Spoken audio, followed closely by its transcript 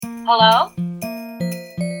Hello? Before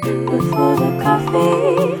the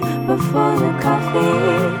coffee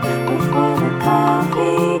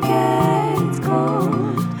gets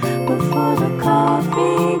cold, before the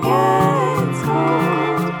coffee gets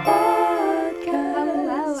cold,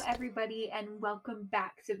 Hello, podcast. everybody, and welcome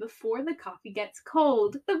back to Before the Coffee Gets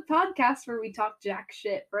Cold, the podcast where we talk jack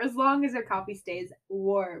shit for as long as our coffee stays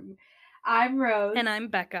warm. I'm Rose, And I'm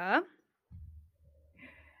Becca.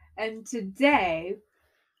 and today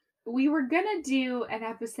we were gonna do an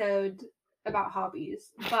episode about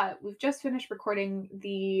hobbies, but we've just finished recording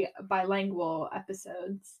the bilingual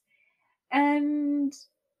episodes, and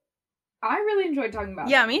I really enjoyed talking about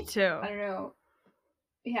Yeah, it. me too. I don't know.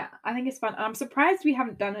 Yeah, I think it's fun. I'm surprised we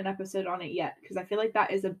haven't done an episode on it yet because I feel like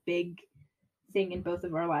that is a big thing in both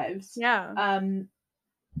of our lives. Yeah.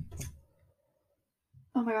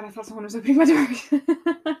 Oh my god, I thought someone was opening my door.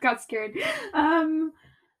 I got scared.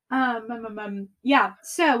 Yeah,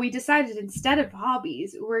 so we decided instead of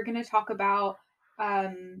hobbies, we're gonna talk about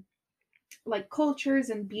like cultures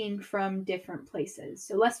and being from different places.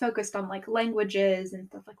 So less focused on like languages and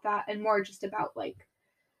stuff like that, and more just about like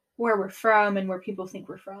where we're from and where people think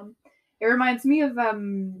we're from. It reminds me of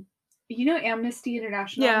Amnesty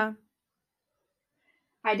International. Yeah.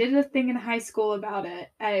 I did a thing in high school about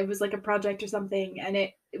it. It was like a project or something,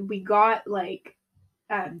 and we got like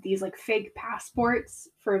these like fake passports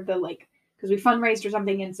for the like because we fundraised or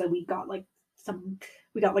something, and so we got like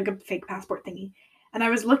a fake passport thingy. And I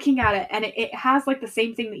was looking at it, and it has like the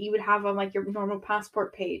same thing that you would have on like your normal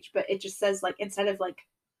passport page, but it just says like instead of like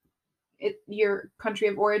your country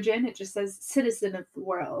of origin, it just says citizen of the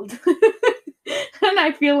world. And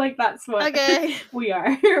I feel like that's what we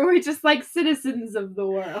are. We're just like citizens of the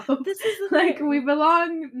world. This is the like thing. we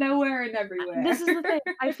belong nowhere and everywhere. This is the thing.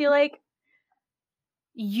 I feel like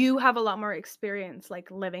you have a lot more experience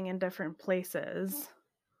like living in different places.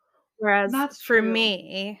 Whereas That's for true.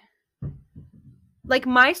 me, like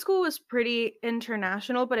my school was pretty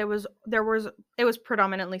international, but it was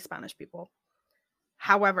predominantly Spanish people.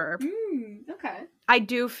 However, Okay. I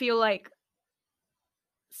do feel like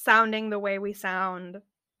sounding the way we sound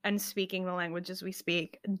and speaking the languages we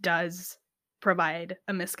speak does provide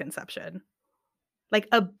a misconception. Like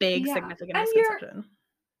a big significant misconception.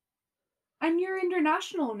 And you're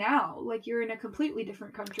international now. Like you're in a completely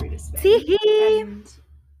different country to Spain. See? And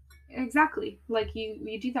exactly. Like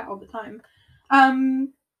you do that all the time.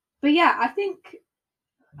 But yeah, I think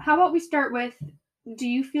how about we start with, do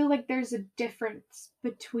you feel like there's a difference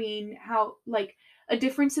between a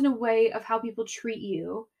difference in a way of how people treat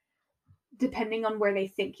you depending on where they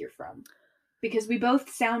think you're from? Because we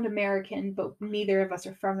both sound American, but neither of us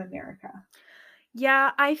are from America.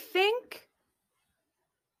 Yeah, I think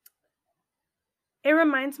it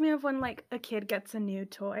reminds me of when like a kid gets a new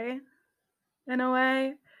toy in a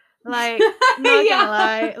way. Like, not gonna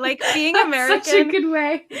lie. Like being American. Such a good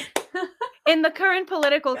way. In the current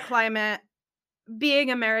political climate,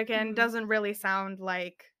 being American doesn't really sound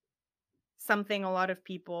like something a lot of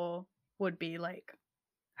people would be like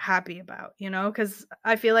happy about, you know? Because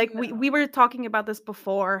I feel like we were talking about this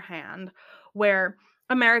beforehand, where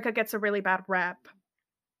America gets a really bad rep.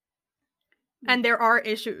 And there are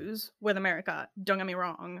issues with America, don't get me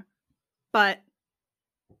wrong. But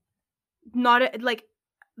not like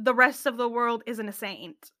the rest of the world isn't a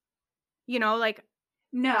saint. You know, like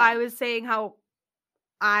no. I was saying how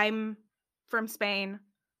I'm from Spain,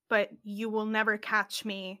 but you will never catch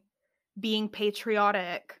me being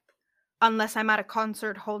patriotic unless I'm at a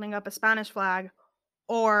concert holding up a Spanish flag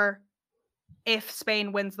or if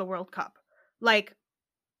Spain wins the World Cup. Like,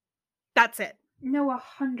 that's it. No,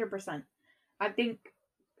 100%. I think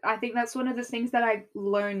that's one of the things that I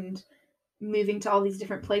learned moving to all these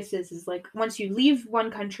different places is like once you leave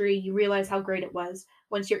one country, you realize how great it was.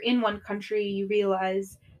 Once you're in one country, you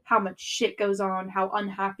realize how much shit goes on, how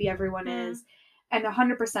unhappy everyone is. And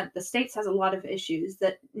 100%, the States has a lot of issues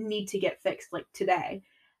that need to get fixed like today.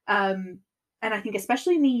 And I think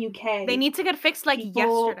especially in the UK, they need to get fixed like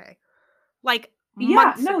yesterday. Like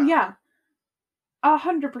months ago. Yeah.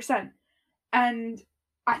 100%. And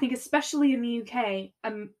I think especially in the UK,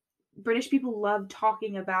 British people love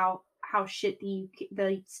talking about how shit the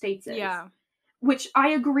States is. Yeah. Which I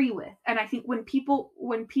agree with. And I think when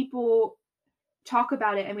people talk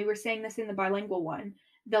about it, and we were saying this in the bilingual one,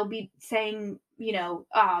 they'll be saying, you know,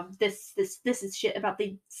 this is shit about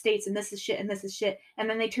the States, and this is shit, and this is shit. And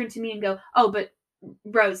then they turn to me and go, oh, but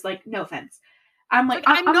Rose, like, no offense. I'm like,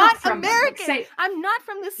 I'm not from American. Like, I'm not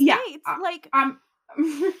from the States.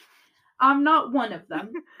 I'm not one of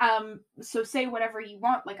them. So say whatever you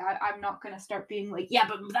want. Like, I'm not gonna start being like, yeah,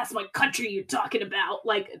 but that's my country you're talking about.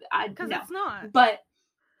 Like, because it's not. But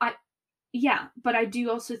Yeah, but I do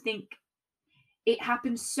also think it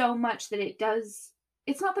happens so much that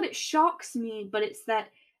it's not that it shocks me, but it's that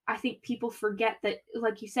I think people forget that,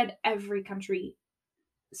 like you said, every country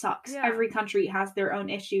sucks. Yeah. Every country has their own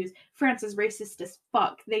issues. France is racist as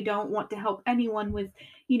fuck. They don't want to help anyone with,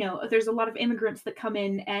 there's a lot of immigrants that come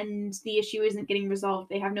in and the issue isn't getting resolved.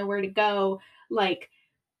 They have nowhere to go. Like,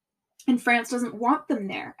 and France doesn't want them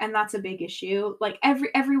there, and that's a big issue. Like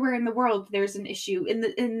everywhere in the world there's an issue. In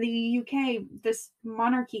the UK, this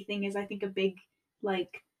monarchy thing is, I think, a big,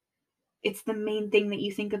 like, it's the main thing that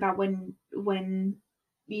you think about when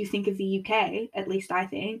you think of the UK, at least I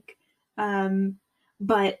think.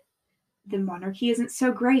 But the monarchy isn't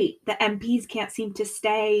so great. The MPs can't seem to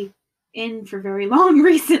stay in for very long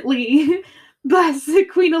recently. Bless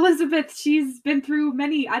Queen Elizabeth. She's been through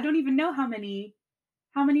many, I don't even know how many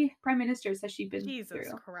prime ministers has she been Jesus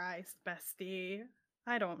through? Christ, bestie.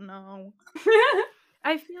 I don't know.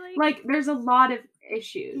 I feel like there's a lot of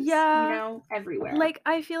issues, Yeah. everywhere. Like,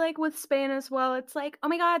 I feel like with Spain as well, it's like, oh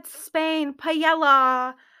my god, Spain,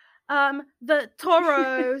 paella, the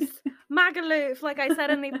toros, Magaluf, like I said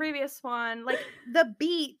in the previous one, like the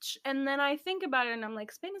beach. And then I think about it and I'm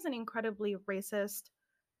like, Spain is an incredibly racist,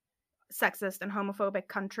 sexist, and homophobic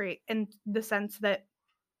country in the sense that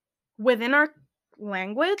within our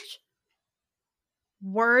language,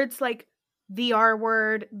 words like the R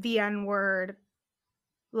word, the N word,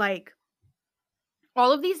 like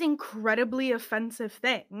all of these incredibly offensive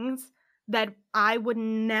things that I would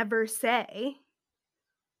never say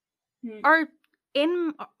are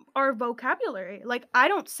in our vocabulary. Like, I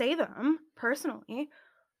don't say them personally,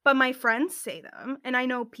 but my friends say them, and I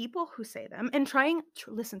know people who say them. And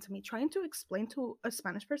listen to me, trying to explain to a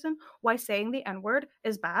Spanish person why saying the N-word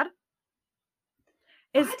is bad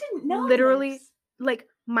is I didn't know literally this. like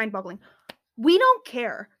mind-boggling. We don't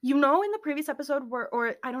care. In the previous episode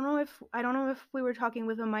or I don't know if we were talking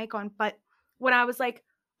with a mic on, but when I was like,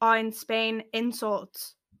 in Spain,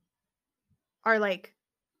 insults are like,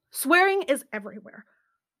 swearing is everywhere.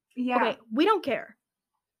 Yeah. Okay, we don't care.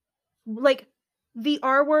 Like, the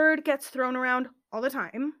R word gets thrown around all the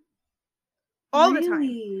time. All the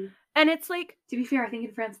time. And it's like, to be fair, I think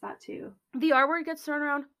in France that too. The R word gets thrown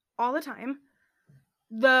around all the time.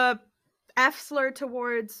 The F slur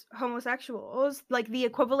towards homosexuals, like the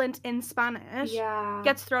equivalent in Spanish,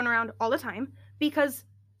 gets thrown around all the time because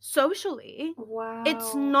socially,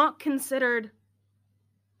 it's not considered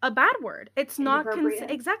a bad word. It's not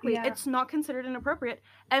exactly. Yeah. It's not considered inappropriate,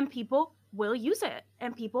 and people will use it,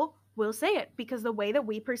 and people will say it because the way that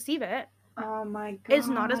we perceive it, oh my God, is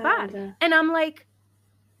not as bad. And I'm like,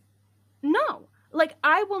 no, like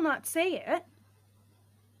I will not say it.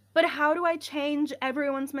 But how do I change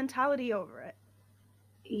everyone's mentality over it?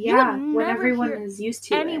 Yeah, when everyone is used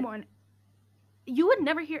to it. You would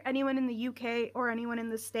never hear anyone in the UK or anyone in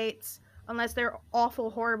the States, unless they're awful,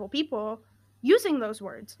 horrible people, using those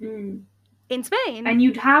words. In Spain, and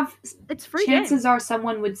you'd have it's free. Chances are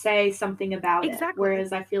someone would say something about it.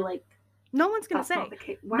 Whereas I feel like no one's gonna say.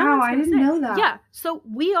 Wow, I didn't know that. Yeah, so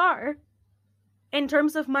we are, in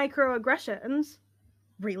terms of microaggressions,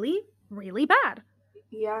 really, really bad.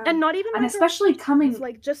 Yeah. And not even, and especially coming,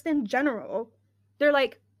 like, just in general, they're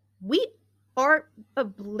like, we are a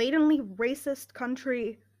blatantly racist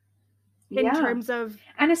country in terms of,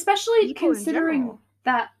 and especially considering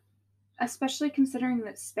that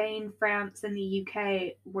Spain, France, and the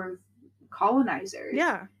UK were colonizers.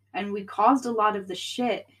 Yeah. And we caused a lot of the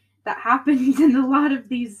shit that happens in a lot of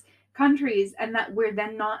these countries, and that we're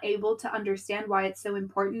then not able to understand why it's so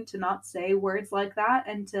important to not say words like that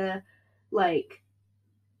and to, like,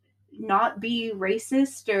 not be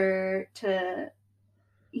racist or to,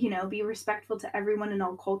 be respectful to everyone in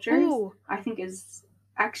all cultures. Ooh. I think is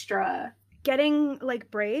extra. Getting, like,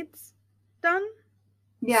 braids done?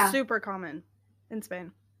 Yeah. Super common in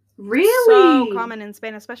Spain. Really? So common in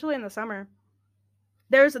Spain, especially in the summer.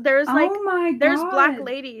 There's like, oh my God, there's black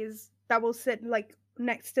ladies that will sit, like,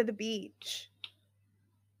 next to the beach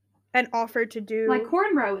and offer to do, like,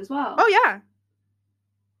 cornrow as well. Oh yeah.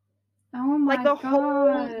 Oh my God.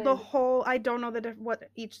 Like the whole I don't know what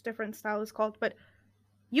each different style is called, but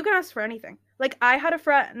you can ask for anything. Like, I had a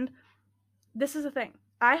friend, this is the thing,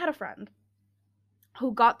 I had a friend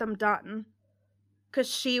who got them done because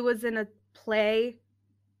she was in a play,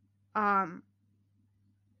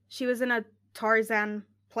 she was in a Tarzan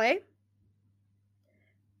play,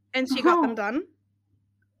 and she got them done.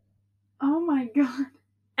 Oh my God.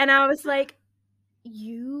 And I was like,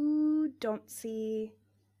 you don't see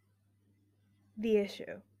the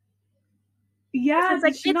issue. Yeah, it's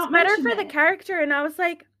like, it's better for the character, and I was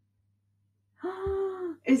like,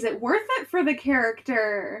 is it worth it for the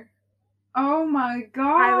character? Oh my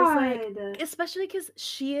god. I was like, especially because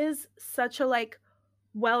she is such a like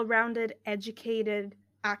well-rounded, educated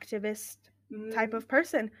activist type of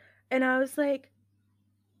person. And I was like,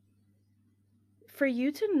 for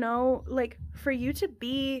you to know, like, for you to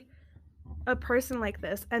be a person like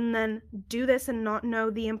this and then do this and not know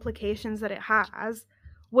the implications that it has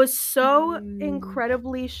was so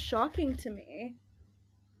incredibly shocking to me.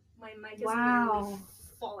 My mic is literally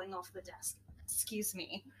falling off the desk. Excuse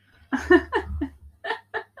me.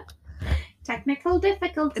 Technical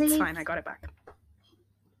difficulties. It's fine, I got it back.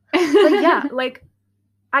 But yeah, like,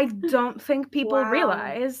 I don't think people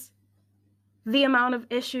realize the amount of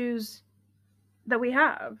issues that we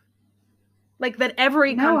have. Like, that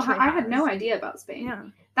every country has. I had no idea about Spain. Yeah.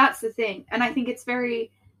 That's the thing. And I think it's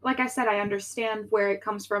very, like I said, I understand where it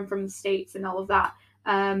comes from the States and all of that.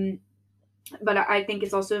 But I think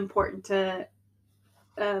it's also important to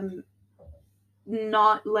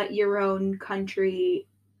not let your own country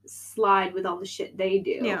slide with all the shit they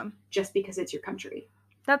do just because it's your country.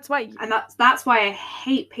 That's why. And that's why I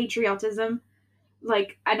hate patriotism.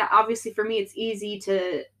 Like, and obviously for me it's easy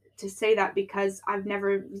to say that because I've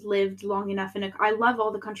never lived long enough I love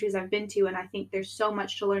all the countries I've been to, and I think there's so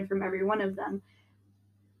much to learn from every one of them.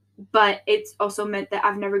 But it's also meant that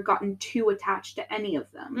I've never gotten too attached to any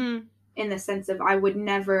of them in the sense of I would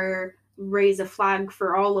never raise a flag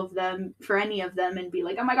for all of them, for any of them, and be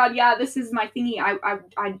like, oh my god, yeah, this is my thingy. I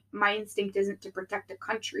my instinct isn't to protect a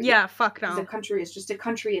country. Yeah, fuck no. Because a country is just a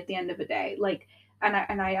country at the end of the day. Like, and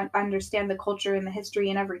I understand the culture and the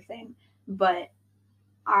history and everything, but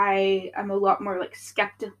I am a lot more like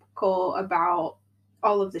skeptical about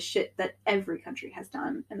all of the shit that every country has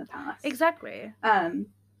done in the past. Exactly.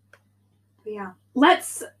 Yeah.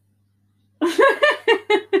 Let's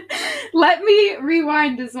let me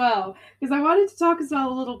rewind as well, because I wanted to talk as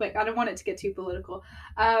well a little bit. I don't want it to get too political.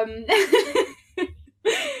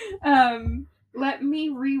 Let me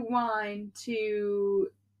rewind to,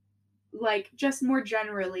 like, just more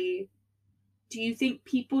generally, do you think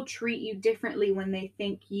people treat you differently when they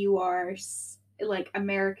think you are, like,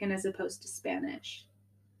 American as opposed to Spanish?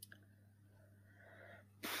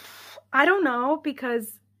 I don't know,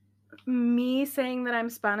 because me saying that I'm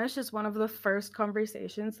Spanish is one of the first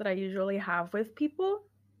conversations that I usually have with people.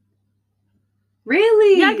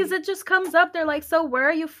 Really? Yeah, because it just comes up. They're like, so where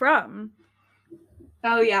are you from?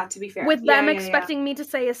 Oh, yeah, to be fair. With them expecting me to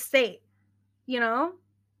say a state, you know?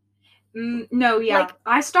 No, yeah. Like,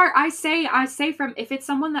 I say from, if it's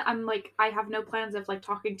someone that I'm like, I have no plans of like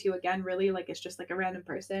talking to again, really, like it's just like a random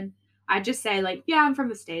person, I just say like, yeah, I'm from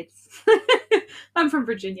the States. I'm from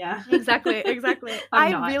Virginia. Exactly.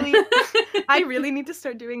 I really need to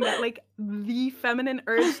start doing that, like the feminine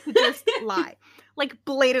urge to just lie. Like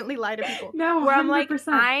blatantly lie to people. No, where 100%. I'm like,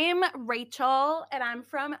 I'm Rachel and I'm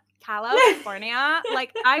from California.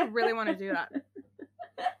 Like, I really want to do that.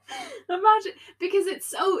 Imagine, because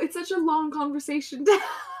it's such a long conversation to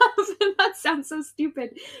have, and that sounds so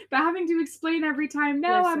stupid, but having to explain every time,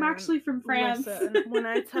 I'm actually from France. When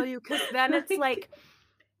I tell you, because then it's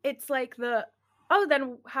like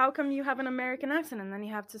then how come you have an American accent? And then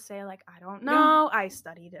you have to say like, I don't know, I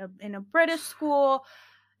studied in a British school.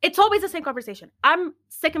 It's always the same conversation. I'm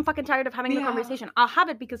sick and fucking tired of having the conversation. I'll have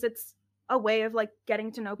it because it's a way of like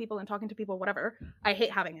getting to know people and talking to people, whatever. I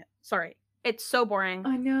hate having it. Sorry. It's so boring.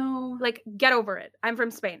 I know. Like, get over it. I'm from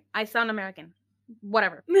Spain. I sound American.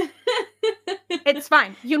 Whatever. It's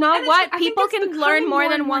fine. You know what? People can learn more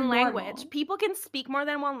than one language. People can speak more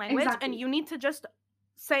than one language. Exactly. And you need to just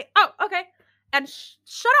say, oh, okay. And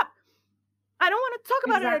shut up. I don't want to talk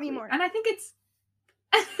about it anymore. And I think it's...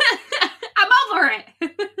 I'm over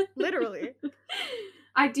it. Literally.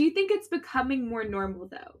 I do think it's becoming more normal,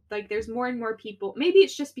 though. Like, there's more and more people. Maybe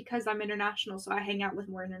it's just because I'm international, so I hang out with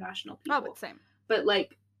more international people. Oh, but same. But,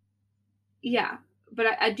 like, yeah. But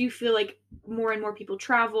I do feel like more and more people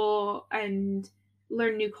travel and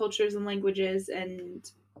learn new cultures and languages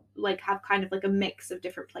and, like, have kind of, like, a mix of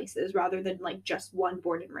different places rather than, like, just one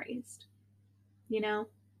born and raised. You know?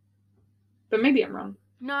 But maybe I'm wrong.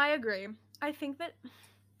 No, I agree. I think that...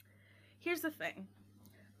 Here's the thing.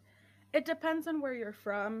 It depends on where you're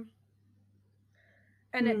from.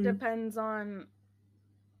 And it depends on...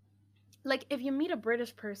 Like, if you meet a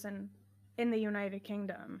British person in the United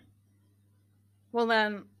Kingdom, well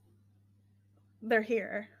then, they're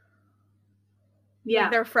here. Yeah.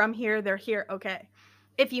 Like, they're from here, they're here, okay.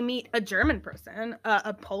 If you meet a German person,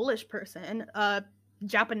 a Polish person, a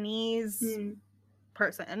Japanese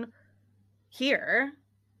person here,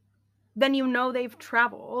 then you know they've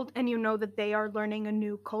traveled and you know that they are learning a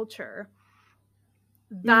new culture.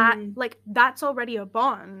 That, like, that's already a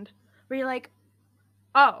bond where you're like,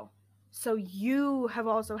 oh, So you have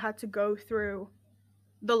also had to go through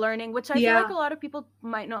the learning, which I feel like a lot of people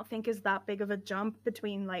might not think is that big of a jump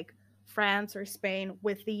between like France or Spain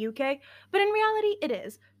with the UK, but in reality it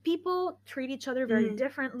is. People treat each other very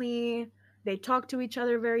differently. They talk to each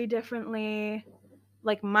other very differently.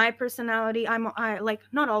 Like my personality, I like,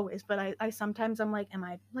 not always, but I sometimes I'm like, am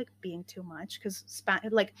I like being too much? Because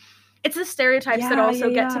like it's the stereotypes that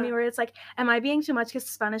also get to me, where it's like, am I being too much? Because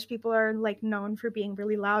Spanish people are like known for being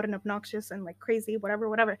really loud and obnoxious and like crazy,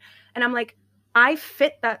 whatever. And I'm like, I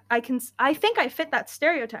fit that. I think I fit that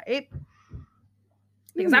stereotype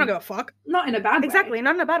because I don't give a fuck. Not in a bad way. Exactly,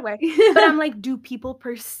 not in a bad way. But I'm like, do people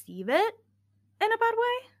perceive it in a bad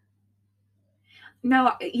way?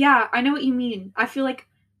 No, yeah, I know what you mean. I feel like,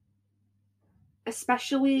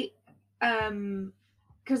 especially,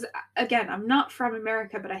 because again, I'm not from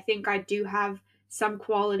America, but I think I do have some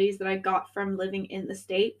qualities that I got from living in the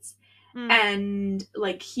States. And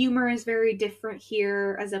like humor is very different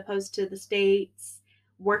here as opposed to the States.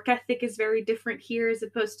 Work ethic is very different here as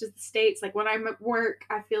opposed to the States. Like when I'm at work,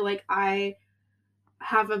 I feel like I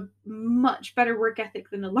have a much better work ethic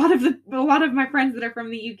than a lot of my friends that are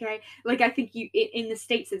from the UK. Like I think in the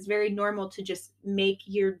States it's very normal to just make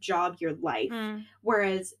your job your life,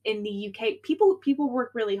 whereas in the UK people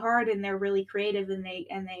work really hard and they're really creative and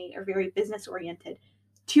they are very business oriented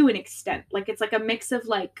to an extent. Like it's like a mix of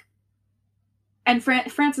like, and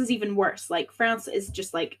France is even worse. Like France is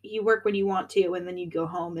just like you work when you want to and then you go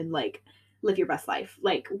home and like live your best life.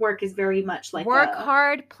 Like work is very much like work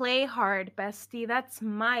hard, play hard, bestie. That's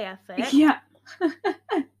my ethic. Yeah.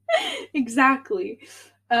 Exactly.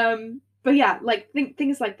 But yeah, like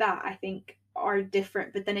things like that I think are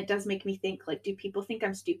different, but then it does make me think, like, do people think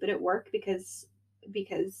I'm stupid at work because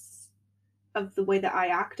of the way that I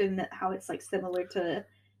act and how it's like similar to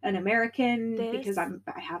an American because I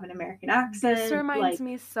have an American accent? This reminds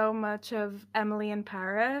me so much of Emily in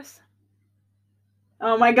Paris.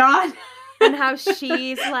 Oh my god. And how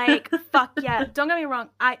she's like, fuck yeah. Don't get me wrong.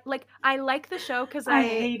 I like the show because I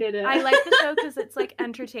hated it. I like the show because it's like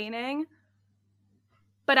entertaining.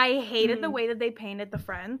 But I hated the way that they painted the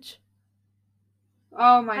French.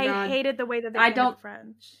 Oh my god. I hated the way that they painted the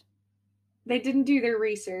French. They didn't do their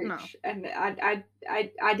research, and I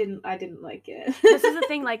didn't like it. This is the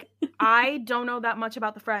thing, like, I don't know that much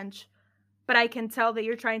about the French, but I can tell that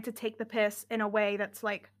you're trying to take the piss in a way that's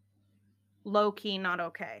like low-key not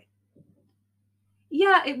okay.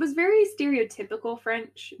 Yeah, it was very stereotypical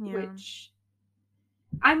French, which,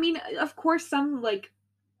 I mean, of course, some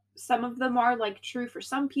of them are like true for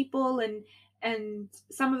some people, and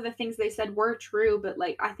some of the things they said were true, but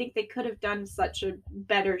like I think they could have done such a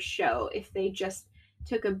better show if they just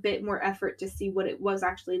took a bit more effort to see what it was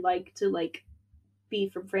actually like to like be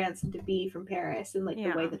from France and to be from Paris and like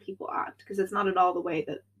the way that people act, because it's not at all the way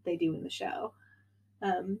that they do in the show.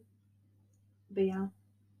 But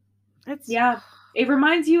it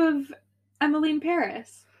reminds you of Emily in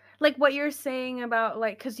Paris. Like what you're saying about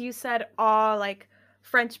like, because you said like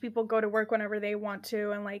French people go to work whenever they want to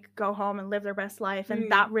and like go home and live their best life,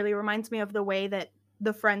 and that really reminds me of the way that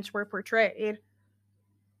the French were portrayed.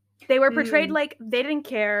 They were portrayed like they didn't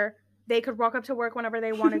care. They could walk up to work whenever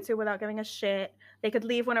they wanted to without giving a shit. They could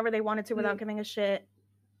leave whenever they wanted to without giving a shit.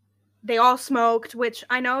 They all smoked, which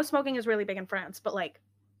I know smoking is really big in France, but like,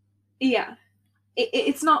 yeah,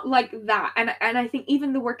 it's not like that. And I think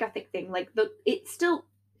even the work ethic thing, like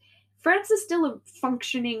France is still a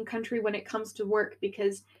functioning country when it comes to work,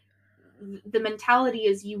 because the mentality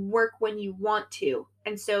is you work when you want to,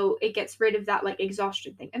 and so it gets rid of that like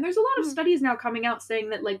exhaustion thing. And there's a lot of studies now coming out saying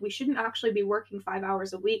that like we shouldn't actually be working 5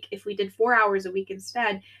 hours a week. If we did 4 hours a week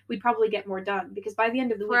instead, we'd probably get more done, because by the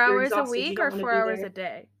end of the week, 4 hours a week or 4 hours a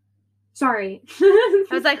day? Sorry. I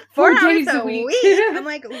was like, 4 days a week. I'm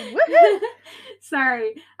like, woohoo.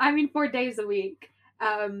 Sorry. I mean 4 days a week.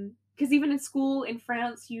 Because even in school in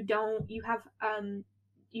France, you don't have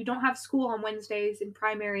school on Wednesdays in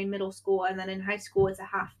primary and middle school, and then in high school it's a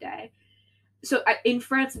half day. So in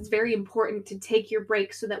France, it's very important to take your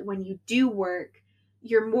break so that when you do work,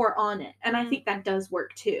 you're more on it. And I think that does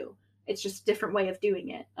work too. It's just a different way of doing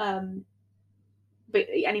it. But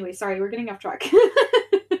anyway, sorry, we're getting off track.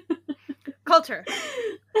 Culture.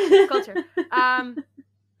 I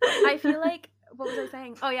feel like, what was I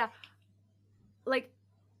saying? Oh yeah, like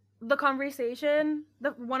the conversation,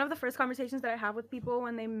 one of the first conversations that I have with people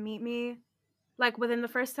when they meet me, like within the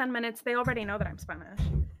first 10 minutes, they already know that I'm Spanish.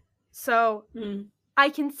 So I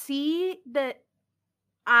can see that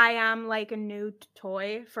I am like a new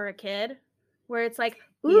toy for a kid, where it's like,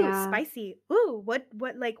 Ooh, Yeah. spicy. Ooh, what,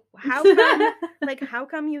 like, how come, like, how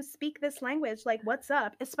come you speak this language? Like, what's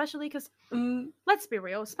up? Especially because, let's be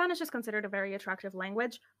real, Spanish is considered a very attractive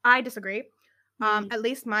language. I disagree. At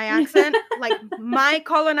least my accent, like, my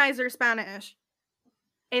colonizer Spanish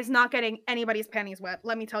is not getting anybody's panties wet.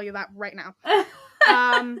 Let me tell you that right now.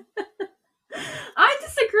 I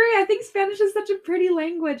disagree. I think Spanish is such a pretty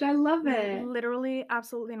language. I love it. Literally,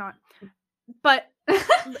 absolutely not. But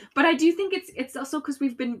but I do think it's also because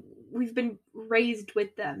we've been raised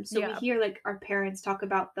with them, so Yeah. we hear like our parents talk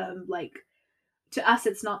about them. Like, to us,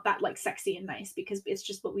 it's not that like sexy and nice because it's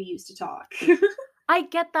just what we use to talk. I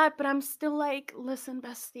get that, but I'm still like, listen,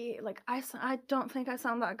 bestie, like, I don't think I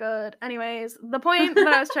sound that good. Anyways, the point that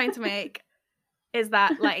I was trying to make is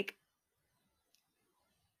that, like,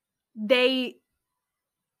 they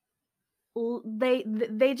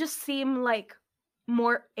just seem like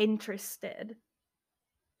more interested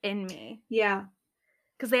in me Yeah.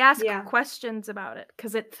 because they ask Yeah. questions about it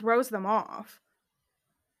because it throws them off.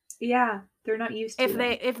 Yeah, they're not used to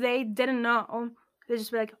it. If they didn't know, they'd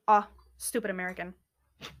just be like, oh, stupid American.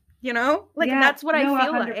 You know? Like, Yeah, that's what no, I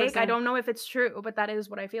feel 100%. like. I don't know if it's true, but that is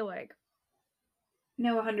what I feel like.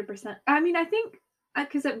 No, 100%. I mean, I think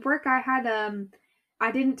because at work I had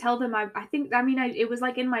I didn't tell them. It was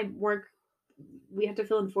like in my work we had to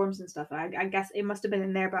fill in forms and stuff. I guess it must have been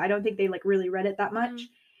in there, but I don't think they like really read it that much.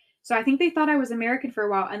 So I think they thought I was American for a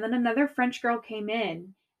while, and then another French girl came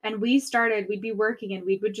in, and we'd be working, and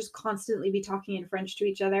we would just constantly be talking in French to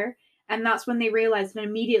each other, and that's when they realized, and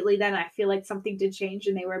immediately then I feel like something did change,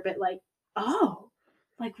 and they were a bit like, oh,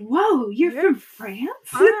 like, whoa, you're from France?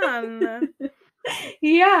 Fun.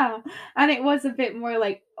 Yeah, and it was a bit more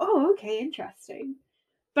like, oh, okay, interesting.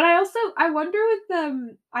 But I wonder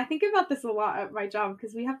with I think about this a lot at my job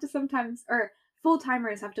because we have to sometimes, or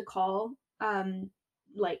full-timers have to call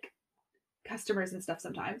like customers and stuff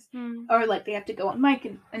sometimes, or like they have to go on mic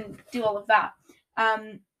and do all of that.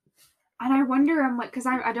 And I wonder, I'm like, because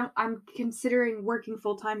I'm considering working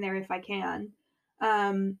full-time there if I can.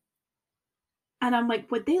 And I'm like,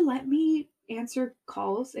 would they let me answer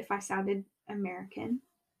calls if I sounded American?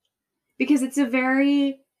 Because it's a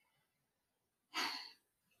very,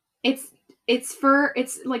 it's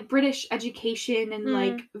like British education and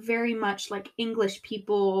like very much like English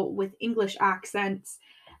people with English accents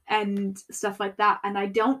and stuff like that. And I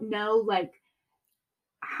don't know like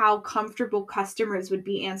how comfortable customers would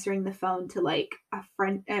be answering the phone to like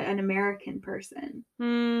an American person.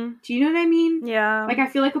 Do you know what I mean? Yeah. Like I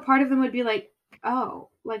feel like a part of them would be like, oh,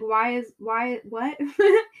 like why what?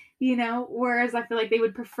 You know? Whereas I feel like they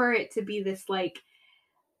would prefer it to be this like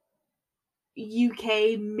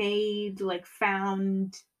UK made, like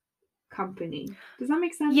found company. Does that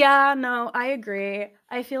make sense? Yeah, no, I agree.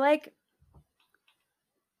 I feel like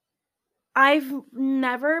I've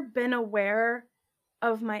never been aware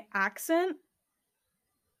of my accent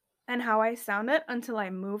and how I sounded until I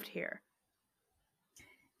moved here.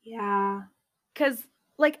 Yeah. Because,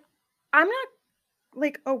 like, I'm not,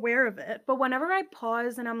 like, aware of it, but whenever I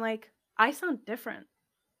pause and I'm like, I sound different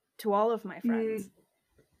to all of my friends.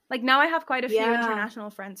 Like, now I have quite a few international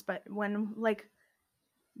friends, but when, like,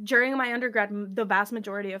 during my undergrad, the vast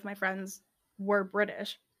majority of my friends were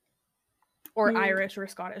British or Irish or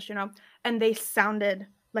Scottish, you know, and they sounded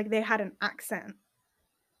like they had an accent.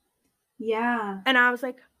 Yeah. And I was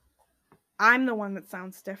like, I'm the one that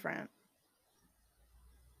sounds different.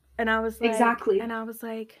 And I was like, exactly. And I was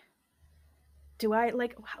like, do I,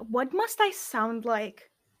 like, what must I sound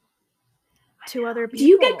like to other people? Do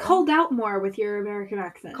you get called out more with your American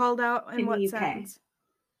accent? Called out in what the UK? sense?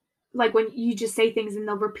 Like when you just say things and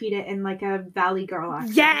they'll repeat it in like a Valley Girl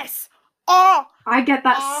accent. Yes! Oh! I get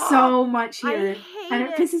that so much here. And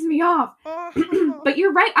it pisses me off. But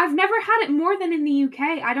you're right. I've never had it more than in the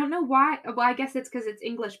UK. I don't know why. Well, I guess it's because it's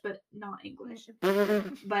English, but not English.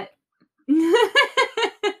 But...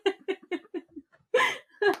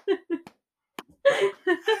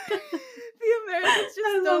 The Americans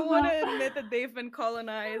just don't want to admit that they've been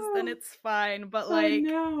colonized, and it's fine. But like,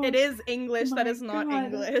 it is English that is not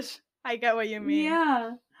English. I get what you mean.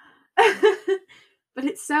 Yeah. But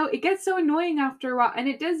it gets so annoying after a while, and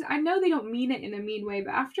it does. I know they don't mean it in a mean way,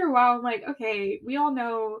 but after a while, I'm like, okay, we all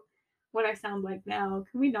know what I sound like now.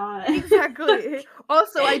 Can we not? Exactly.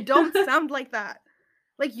 Also, I don't sound like that.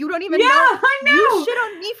 Like, you don't even know. I know. You shit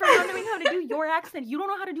on me for not knowing how to do your accent. You don't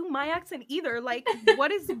know how to do my accent either. Like,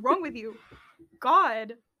 what is wrong with you?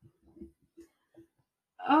 God.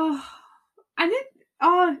 Oh, and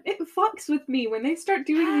it fucks with me when they start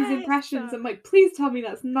doing these impressions. I'm like, please tell me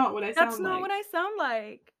that's not what I sound like. That's not what I sound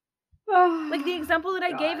like. Oh, like the example that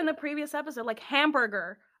I gave in the previous episode, like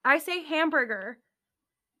hamburger. I say hamburger.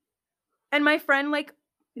 And my friend, like,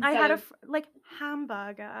 I had Instead a, like,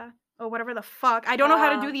 hamburger or whatever the fuck. I don't know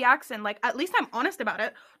how to do the accent. Like, at least I'm honest about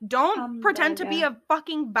it. Don't pretend to be a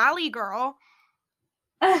fucking Bali girl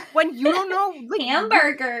when you don't know, like,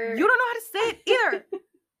 hamburger. You don't know how to say it either.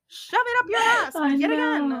 Shove it up your ass yet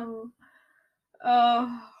again.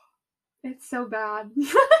 Oh, it's so bad.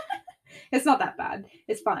 It's not that bad.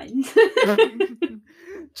 It's fine.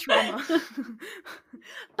 Trauma.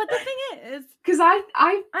 But the thing is, because I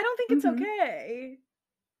don't think it's okay.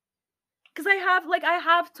 Because I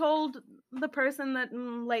have told the person that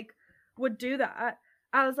like would do that.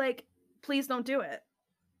 I was like, please don't do it.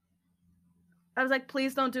 I was like,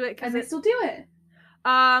 please don't do it. And they still do it.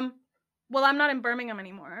 Well, I'm not in Birmingham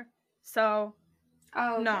anymore, so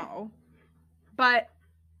okay. No. But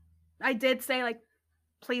I did say, like,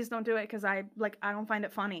 please don't do it because I don't find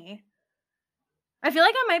it funny. I feel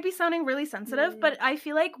like I might be sounding really sensitive, but I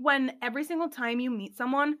feel like when every single time you meet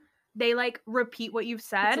someone, they, like, repeat what you've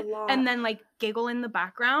said and then, like, giggle in the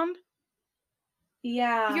background.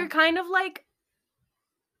 Yeah. You're kind of like,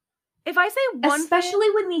 if I say one especially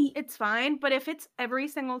thing, when it's fine, but if it's every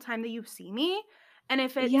single time that you see me, and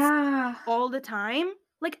if it's all the time,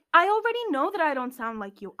 like, I already know that I don't sound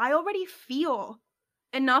like you. I already feel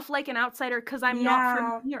enough like an outsider because I'm not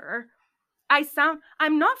from here.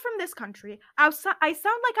 I'm not from this country. I sound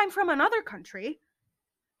like I'm from another country.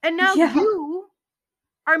 And now you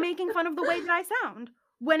are making fun of the way that I sound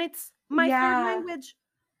when it's my third language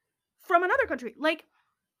from another country. Like,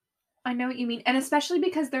 I know what you mean. And especially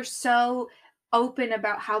because they're so open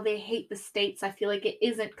about how they hate the States, I feel like it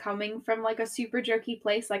isn't coming from, like, a super jokey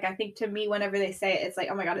place. Like, I think to me, whenever they say it, it's like,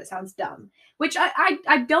 oh my god, it sounds dumb. Which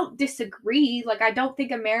I don't disagree. Like, I don't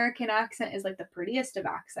think American accent is, like, the prettiest of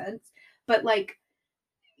accents. But, like,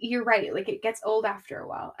 you're right. Like, it gets old after a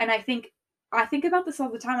while. And I think about this all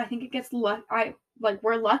the time. I think it gets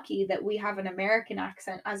we're lucky that we have an American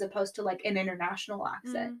accent as opposed to, like, an international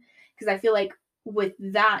accent. Because I feel like with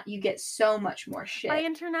that, you get so much more shit. By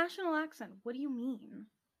international accent, what do you mean?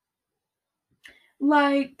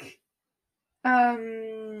 Like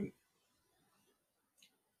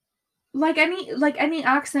any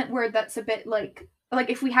accent where that's a bit like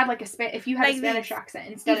if we had like if you had like a Spanish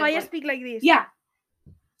accent instead if of I speak like this. Yeah.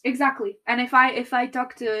 Exactly. And if my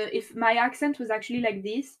accent was actually like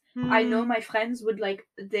this, I know my friends would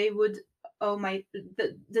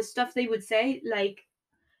the stuff they would say, like,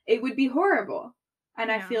 it would be horrible.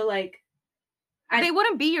 And I feel like they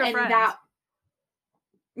wouldn't be your friends.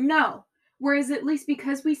 No. Whereas at least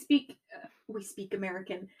because we speak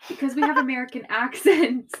American, because we have American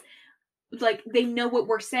accents, like, they know what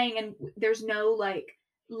we're saying and there's no, like,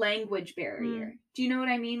 language barrier. Do you know what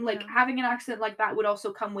I mean? Like, having an accent like that would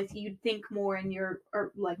also come with, you'd think more in your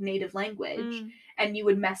like native language, and you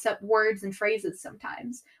would mess up words and phrases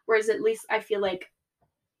sometimes. Whereas at least I feel like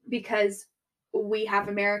because we have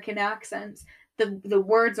American accents, the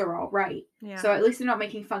words are all right. So at least they're not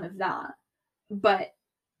making fun of that. But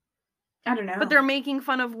I don't know. But they're making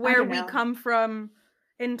fun of where we come from,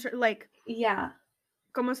 like,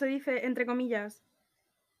 ¿cómo se dice entre comillas?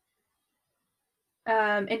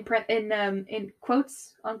 In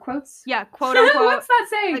quotes, on quotes. Yeah, quote unquote. What's that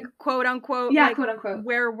saying? Like, quote unquote. Yeah, like, quote unquote.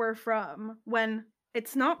 Where we're from, when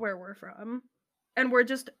it's not where we're from, and we're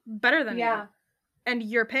just better than you, and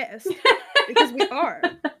you're pissed because we are.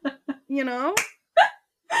 You know.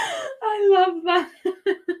 I love that.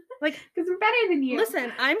 Like, because we're better than you.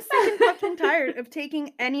 Listen, I'm sick and fucking tired of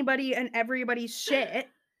taking anybody and everybody's shit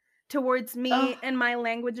towards me and my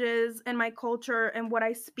languages and my culture and what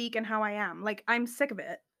I speak and how I am. Like, I'm sick of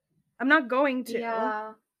it. I'm not going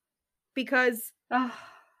to. Because I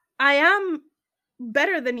am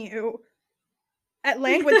better than you at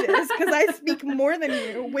languages because I speak more than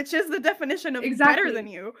you, which is the definition of better than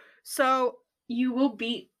you. So you will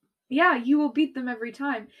beat them every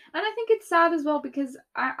time. And I think it's sad as well because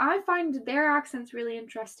I find their accents really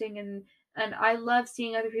interesting and I love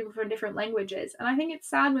seeing other people from different languages. And I think it's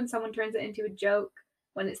sad when someone turns it into a joke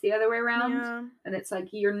when it's the other way around. Yeah. And it's like,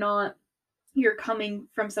 you're coming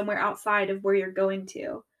from somewhere outside of where you're going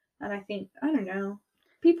to. And I think, I don't know,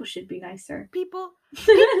 people should be nicer. People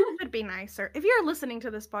should be nicer. If you're listening to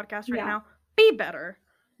this podcast right now, be better.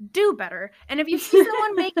 Do better. And if you see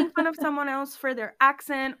someone making fun of someone else for their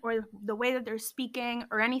accent or the way that they're speaking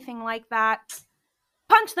or anything like that,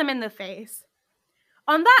 punch them in the face.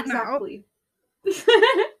 On that note,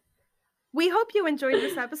 we hope you enjoyed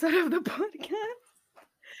this episode of the podcast.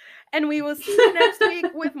 And we will see you next week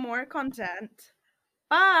with more content.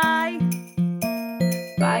 Bye.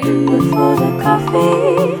 Bye. Before the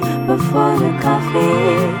coffee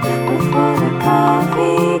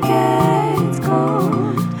gets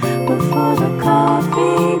cold, before the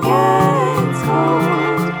coffee gets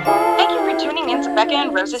cold. Thank you for tuning in to Becca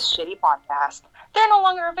and Rose's Shitty Podcast. They're no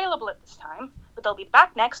longer available at this time, but they'll be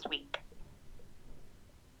back next week.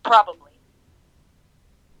 Probably.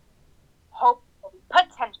 Hopefully.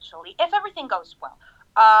 Potentially. If everything goes well.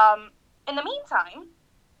 In the meantime,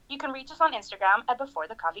 you can reach us on Instagram at Before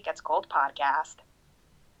the Coffee Gets Cold Podcast.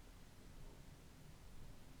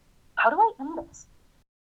 How do I end this?